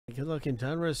Good luck in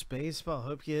Donruss Baseball.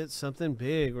 Hope you hit something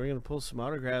big. We're going to pull some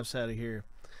autographs out of here.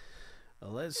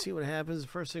 Let's see what happens. The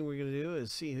first thing we're going to do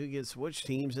is see who gets which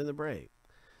teams in the break.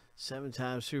 7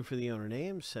 times through for the owner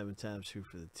names, 7 times through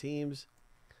for the teams.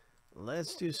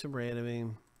 Let's do some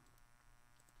randoming.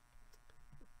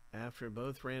 After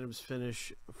both randoms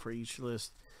finish for each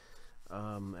list,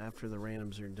 after the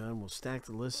randoms are done, we'll stack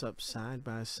the lists up side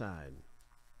by side.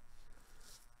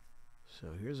 So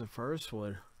here's the first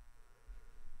one.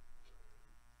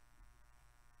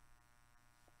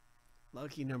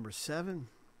 Lucky number 7.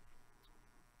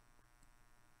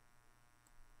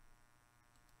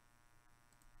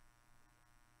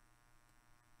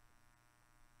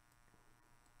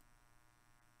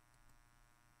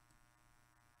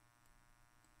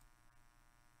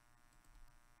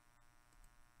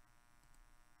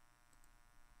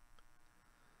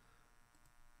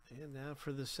 And now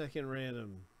for the second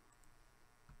random.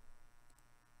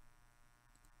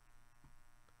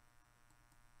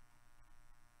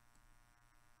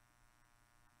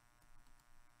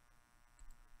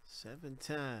 Seven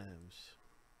times.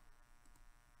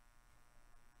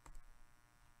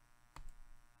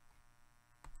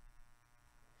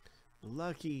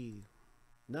 Lucky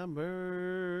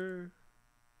number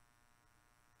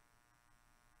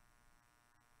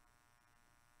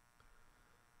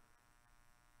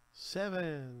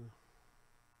 7.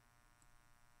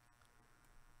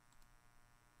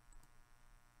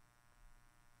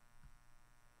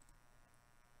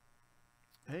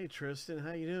 Hey Tristan,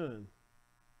 how you doing?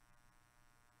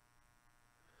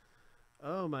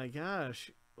 Oh my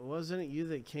gosh, wasn't it you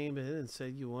that came in and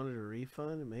said you wanted a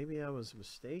refund? Maybe I was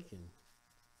mistaken.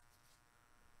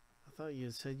 I thought you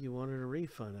had said you wanted a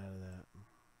refund out of that.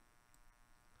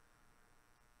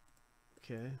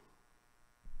 Okay.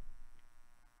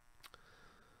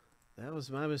 That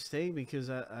was my mistake because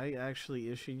I actually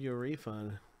issued you a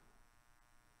refund.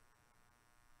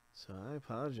 So I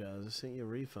apologize. I sent you a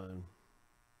refund.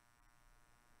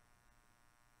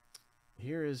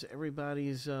 Here is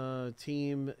everybody's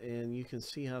team, and you can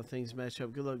see how things match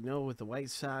up. Good luck, Noah, with the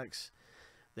White Sox.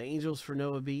 The Angels for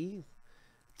Noah B.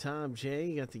 Tom J.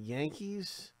 You got the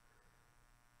Yankees.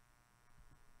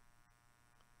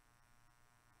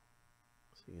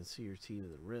 So you can see your team of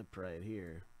the rip right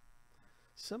here.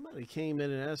 Somebody came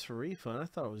in and asked for a refund. I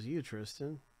thought it was you,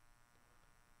 Tristan.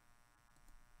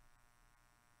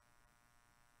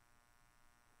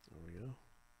 There we go.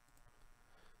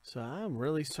 So I'm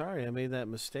really sorry I made that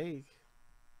mistake.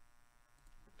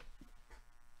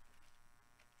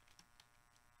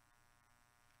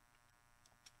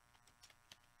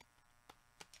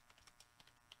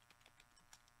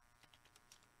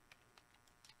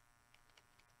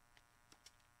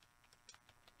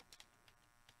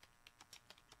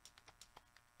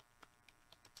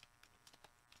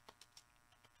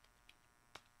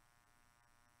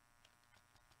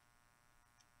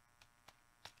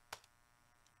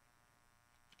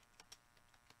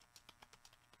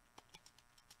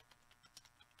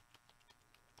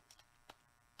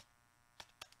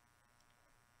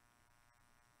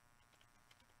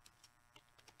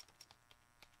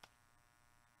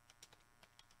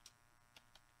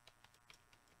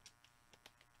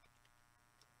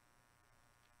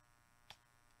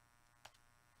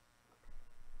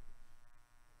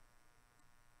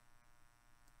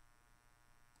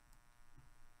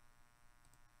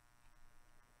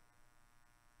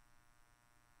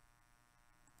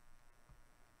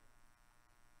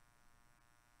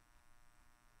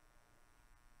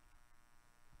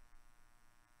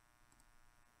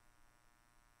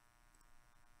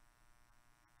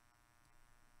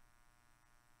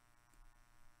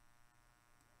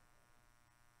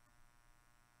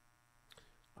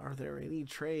 Are there any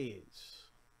trades?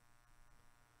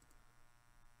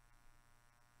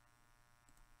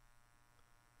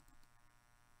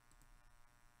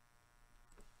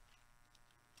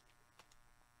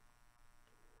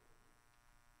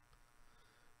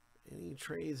 Any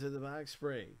trades in the box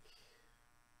break?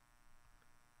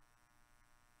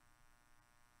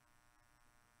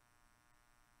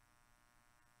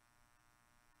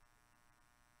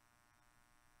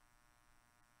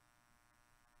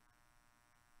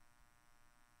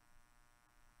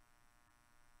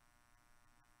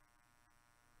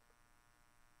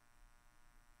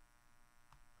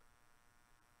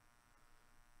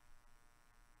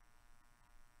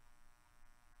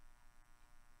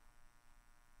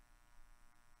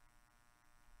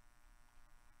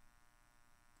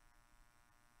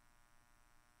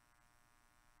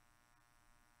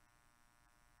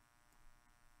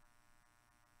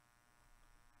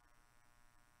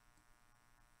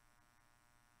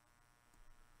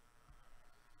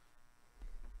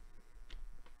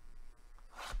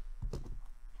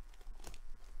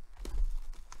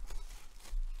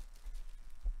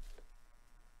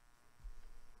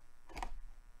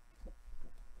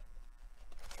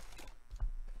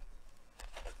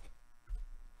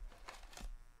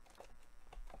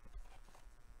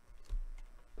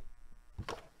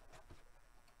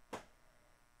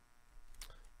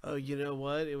 Oh, you know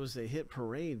what? It was the Hit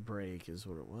Parade break is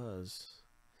what it was.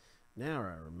 Now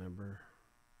I remember.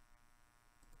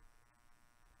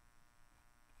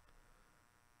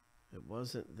 It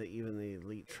wasn't even the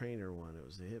Elite Trainer one. It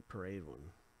was the Hit Parade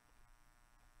one.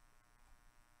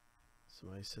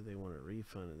 Somebody said they want a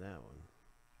refund of that one.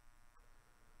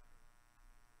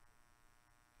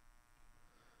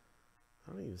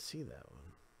 I don't even see that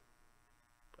one.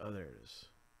 Oh, there it is.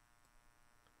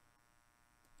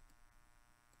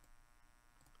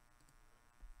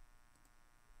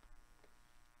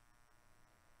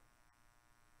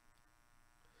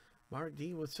 Mark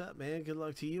D, what's up, man? Good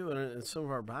luck to you and some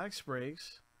of our box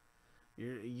breaks.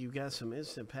 You got some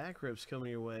instant pack rips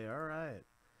coming your way. All right.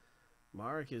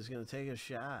 Mark is going to take a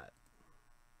shot.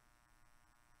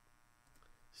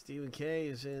 Stephen K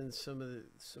is in some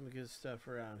good stuff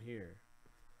around here.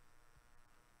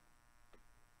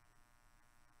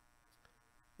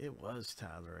 It was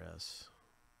Tyler S.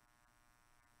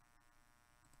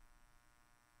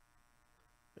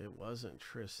 It wasn't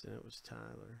Tristan, it was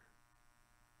Tyler.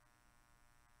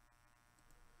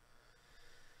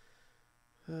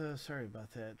 Sorry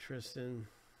about that, Tristan.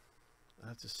 I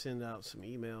have to send out some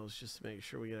emails just to make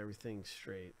sure we get everything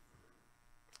straight.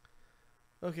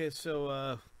 Okay,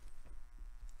 so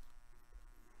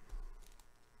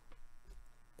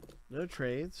no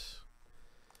trades.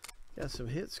 Got some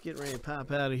hits getting ready to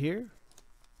pop out of here.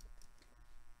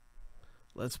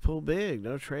 Let's pull big.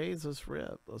 No trades. Let's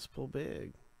rip. Let's pull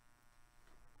big.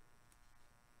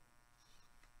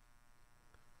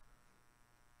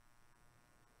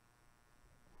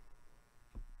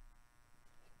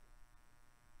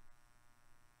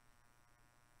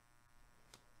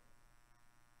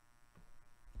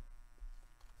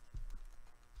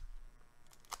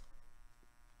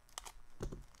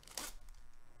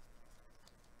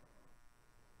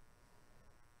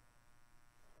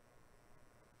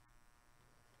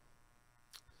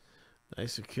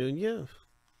 Nice Acuna.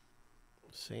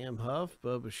 Sam Huff,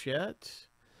 Bo Bichette.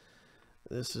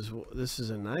 This is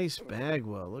a nice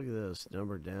Bagwell. Look at this,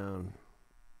 number down.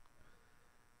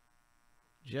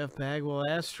 Jeff Bagwell,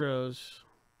 Astros.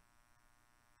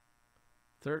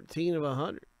 13 of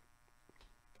 100.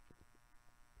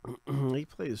 He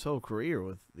played his whole career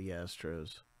with the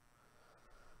Astros.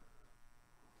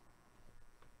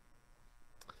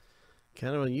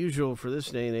 Kind of unusual for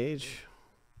this day and age.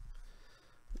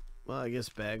 Well, I guess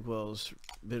Bagwell's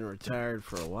been retired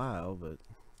for a while, but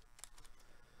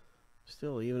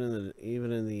still, even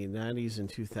in the 90s and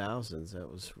 2000s,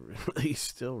 that was really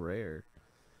still rare.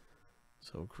 His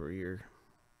whole career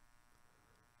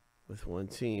with one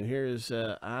team. Here's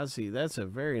Ozzie. That's a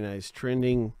very nice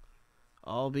trending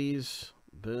Albies.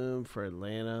 Boom for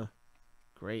Atlanta.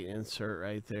 Great insert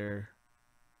right there.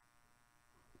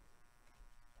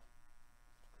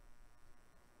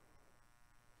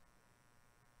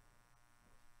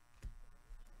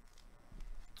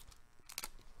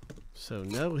 So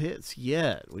no hits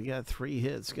yet. We got 3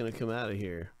 hits going to come out of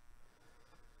here.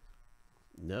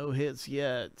 No hits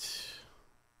yet.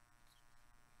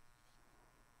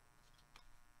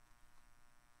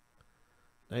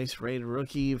 Nice rated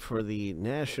rookie for the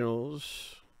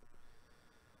Nationals.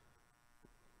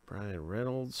 Brian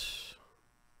Reynolds.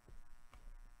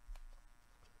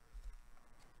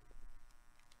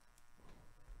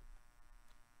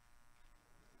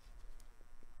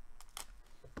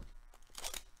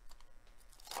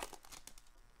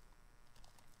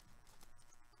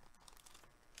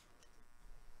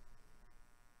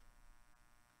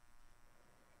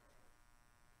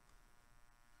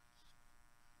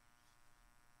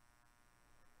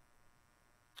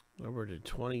 Over to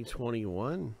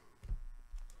 2021.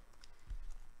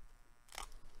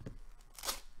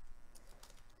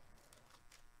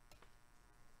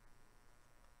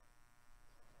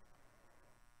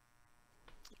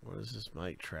 What is this,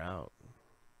 Mike Trout?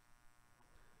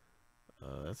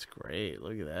 Oh, that's great.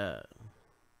 Look at that.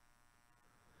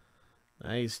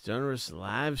 Nice Donruss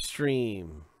live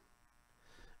stream.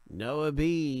 Noah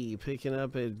B picking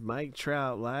up a Mike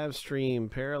Trout live stream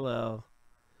parallel.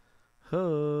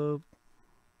 Hope.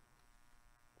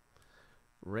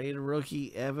 Rated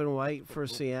rookie Evan White for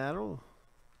Seattle.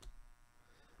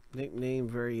 Nickname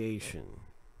variation.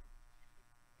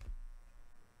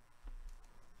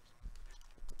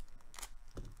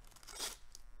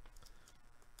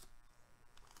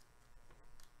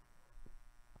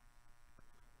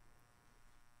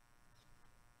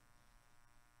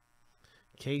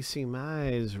 Casey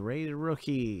Mize, rated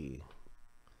rookie.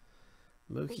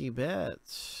 Mookie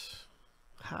Betts,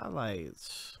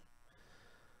 highlights.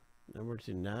 Number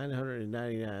to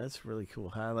 999. That's a really cool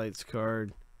highlights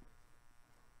card.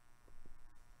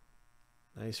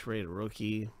 Nice rated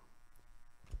rookie.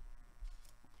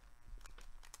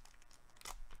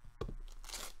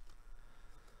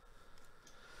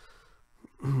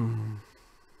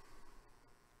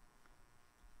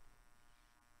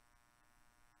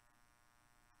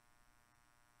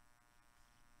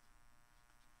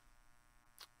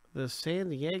 The San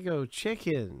Diego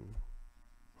Chicken.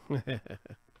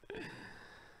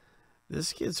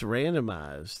 This gets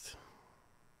randomized.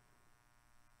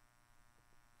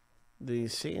 The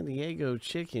San Diego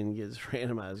Chicken gets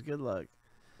randomized. Good luck.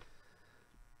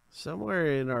 Somewhere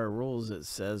in our rules it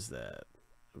says that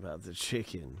about the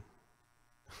chicken.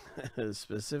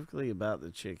 Specifically about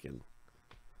the chicken.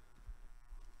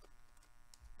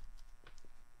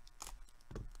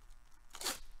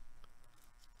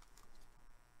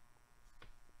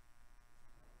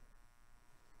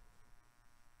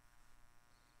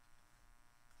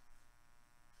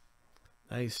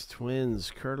 Nice Twins.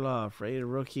 Kurloff, rated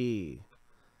rookie.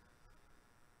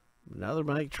 Another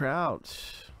Mike Trout.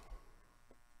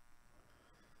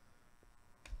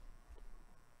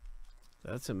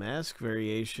 That's a mask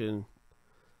variation.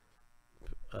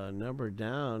 Number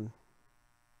down.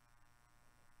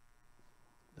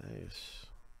 Nice.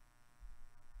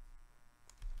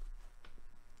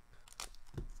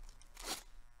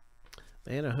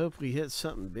 Man, I hope we hit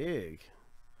something big.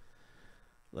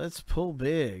 Let's pull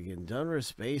big in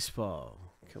Donruss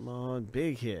baseball. Come on,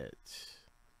 big hit.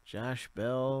 Josh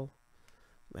Bell,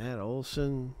 Matt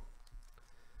Olson.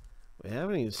 We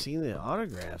haven't even seen the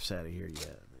autographs out of here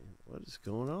yet. What is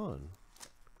going on?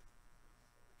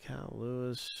 Kyle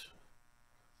Lewis.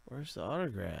 Where's the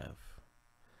autograph?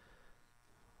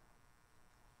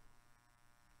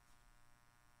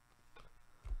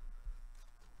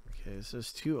 Okay, it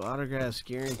says 2 autographs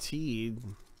guaranteed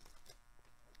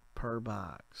per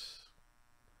box.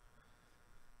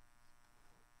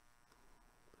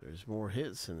 There's more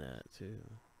hits than that, too.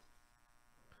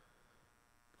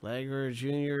 Lager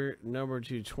Jr., number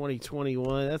 2,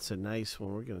 2021. That's a nice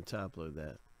one. We're going to top load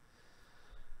that.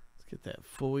 Let's get that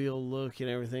foil look and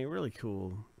everything. Really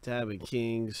cool. Diamond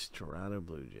Kings, Toronto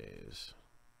Blue Jays.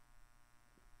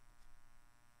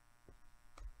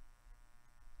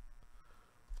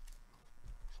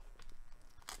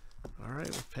 All right,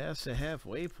 we're past the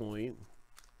halfway point.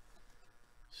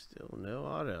 Still no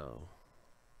auto.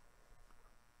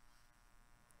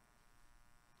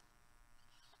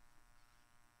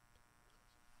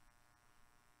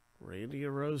 Randy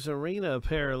Rosarina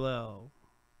parallel.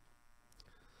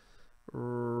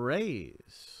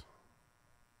 Rays.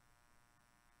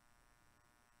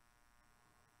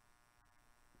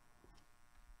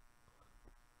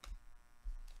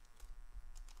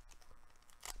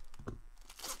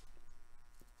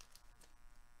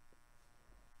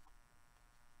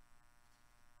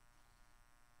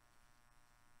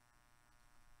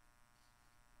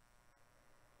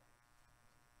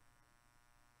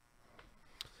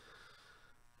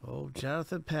 Oh,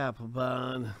 Jonathan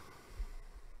Papelbon.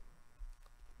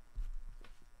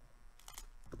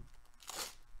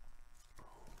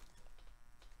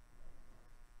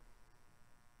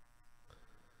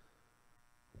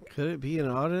 Could it be an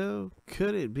auto?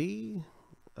 Could it be?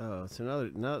 Oh, it's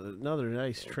another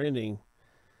nice trending.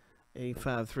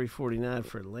 85-349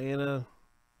 for Atlanta.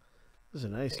 This is a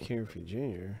nice Karen Griffey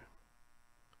Jr.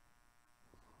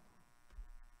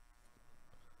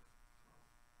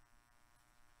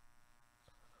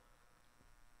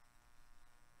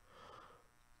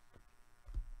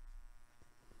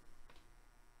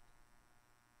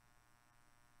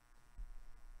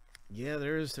 Yeah,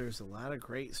 there's a lot of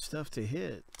great stuff to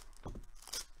hit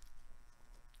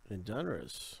in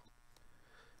Donruss.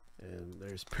 And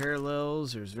there's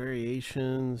parallels, there's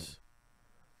variations,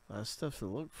 a lot of stuff to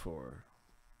look for.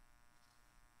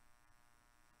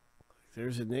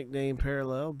 There's a nickname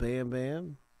parallel, Bam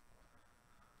Bam.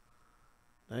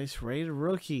 Nice rated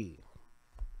rookie.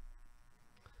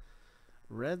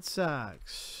 Red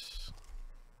Sox.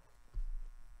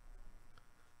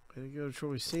 Way to go,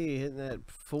 Troy C, hitting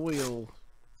that foil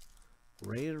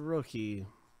rated rookie.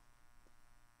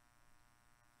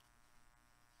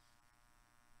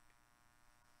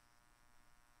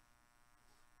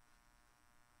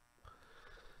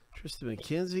 Tristan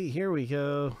McKenzie, here we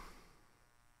go.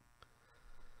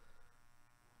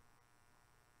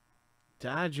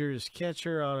 Dodgers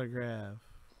catcher autograph.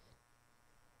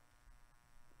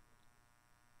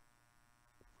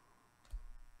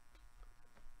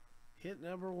 Hit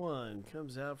number 1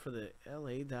 comes out for the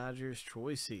LA Dodgers,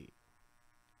 Troy C.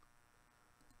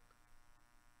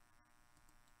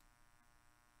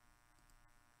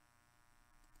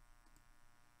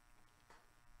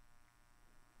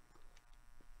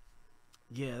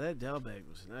 Yeah, that Dalbec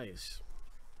was nice.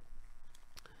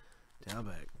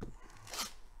 Dalbec.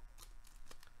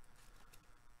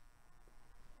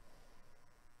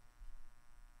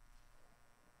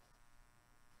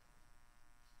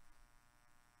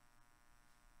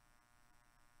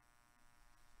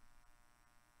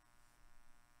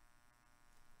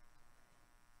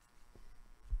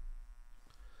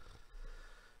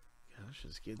 Gosh,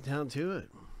 let's get down to it.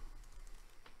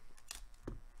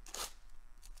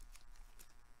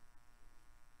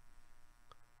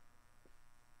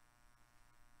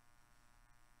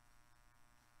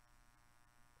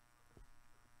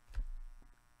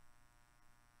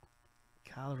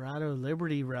 Colorado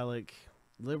Liberty relic.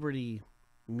 Liberty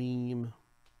meme.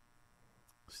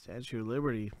 Statue of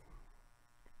Liberty.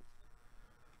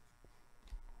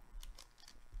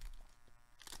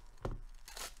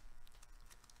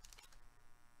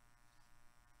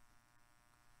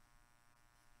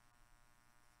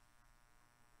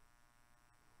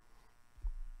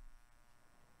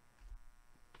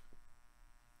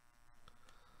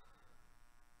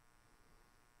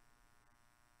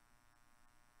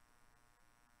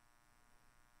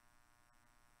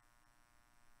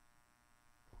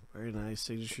 Very nice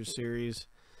signature series.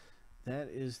 That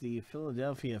is the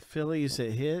Philadelphia Phillies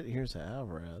that hit. Here's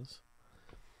Alvarez.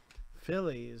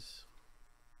 Phillies.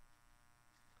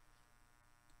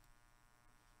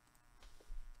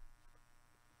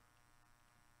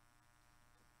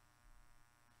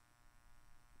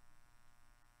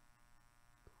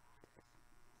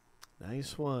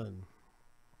 Nice one.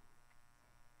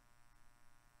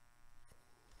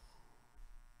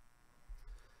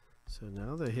 So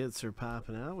now the hits are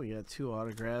popping out. We got 2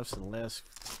 autographs in the last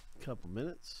couple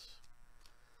minutes.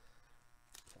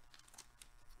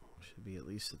 Should be at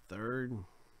least a third.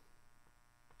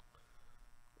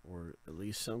 Or at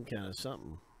least some kind of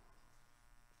something.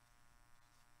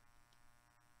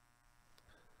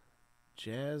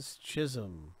 Jazz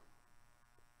Chisholm.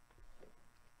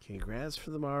 Congrats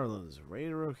for the Marlins.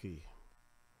 Rated rookie.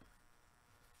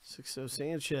 Sixto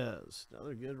Sanchez.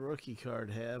 Another good rookie card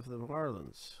to have for the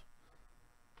Marlins.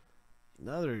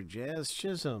 Another Jazz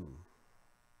Chisholm.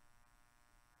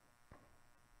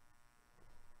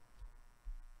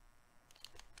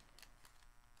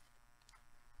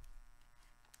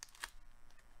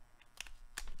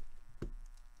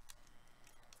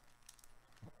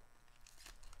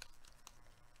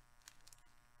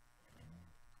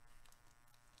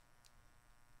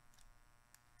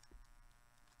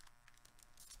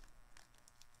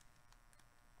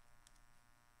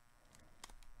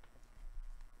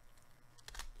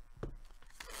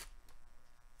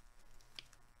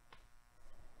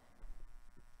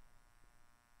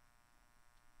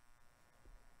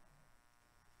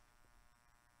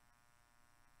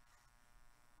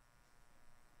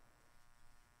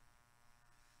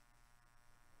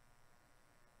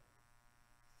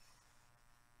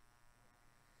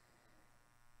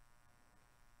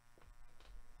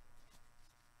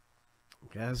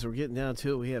 Guys, we're getting down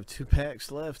to it. We have 2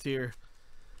 packs left here.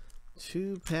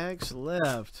 2 packs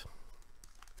left.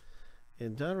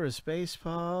 In Donruss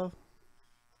Baseball.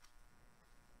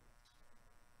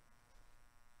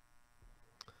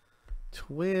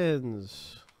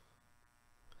 Twins.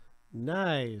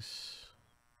 Nice.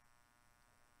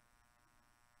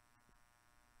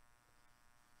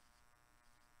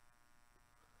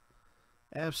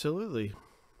 Absolutely.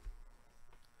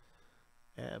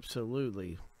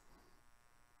 Absolutely.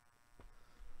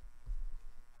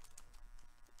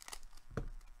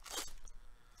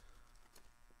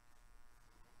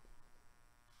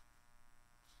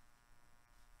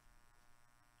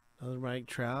 Another Mike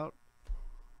Trout.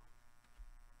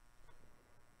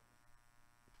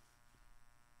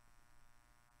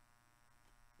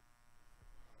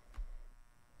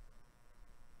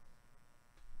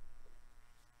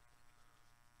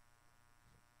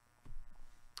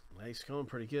 Nice, going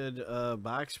pretty good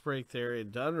box break there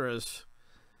at Donruss.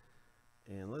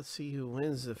 And let's see who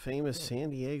wins the famous San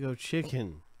Diego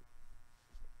Chicken.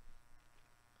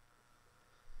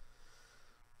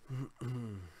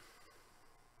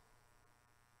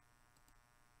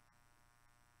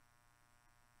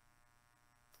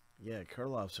 Yeah,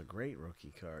 Kurloff's a great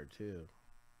rookie card, too.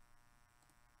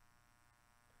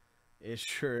 It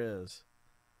sure is.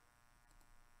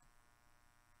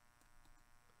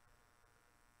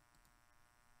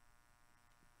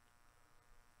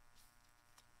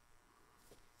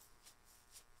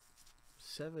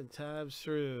 Seven times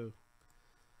through.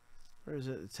 Where is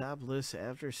it? The top list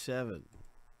after 7.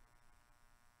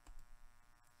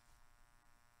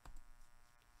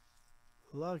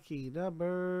 Lucky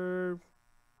number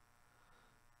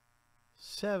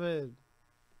 7.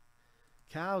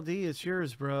 Kyle D, it's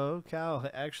yours, bro. Kyle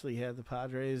actually had the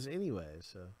Padres anyway,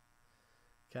 so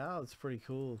Kyle, it's pretty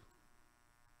cool.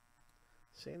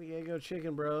 San Diego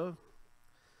chicken, bro.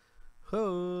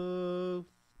 Ho!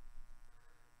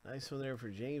 Nice one there for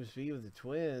James B with the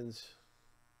Twins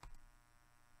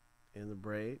in the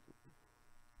break.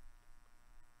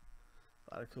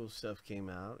 A lot of cool stuff came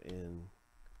out in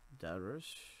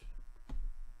Donruss.